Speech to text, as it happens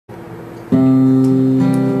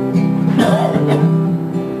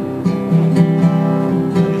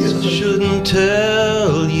Guess I shouldn't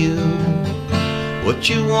tell you what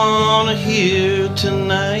you want to hear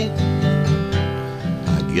tonight.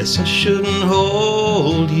 I guess I shouldn't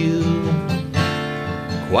hold you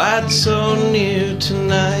quite so near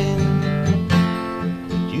tonight.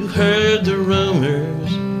 You heard the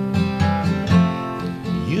rumors,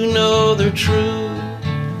 you know they're true.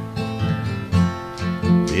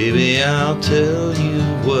 Baby, I'll tell you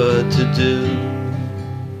what to do.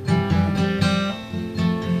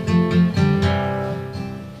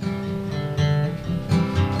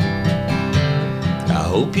 I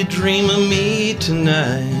hope you dream of me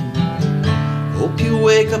tonight. Hope you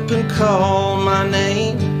wake up and call my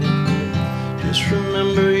name. Just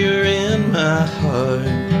remember you're in my heart.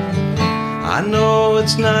 I know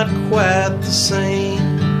it's not quite the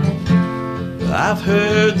same, but I've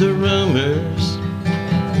heard the rumors.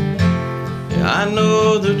 I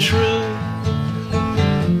know the truth.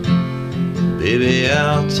 Baby,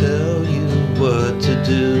 I'll tell you what to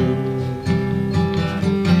do.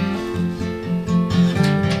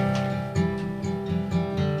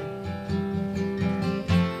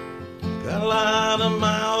 Got a lot of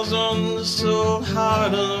miles on this old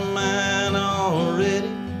heart of mine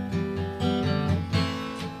already,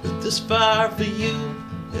 but this fire for you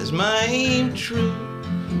is my aim true,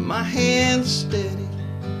 my hand steady.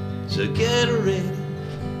 So get ready.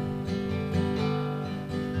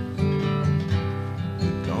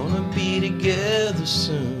 We're gonna be together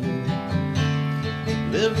soon.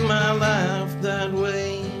 Live my life that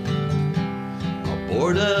way. I'll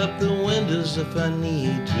board up the windows if I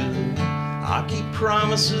need to. I'll keep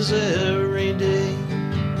promises every day,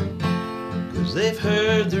 'cause they've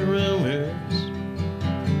heard the rumors.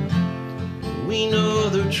 We know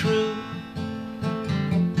they're true.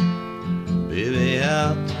 Baby,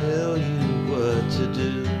 I'll tell you what to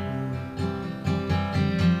do.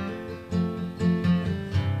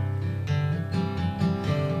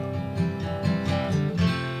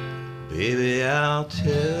 Baby, I'll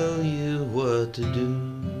tell you what to do.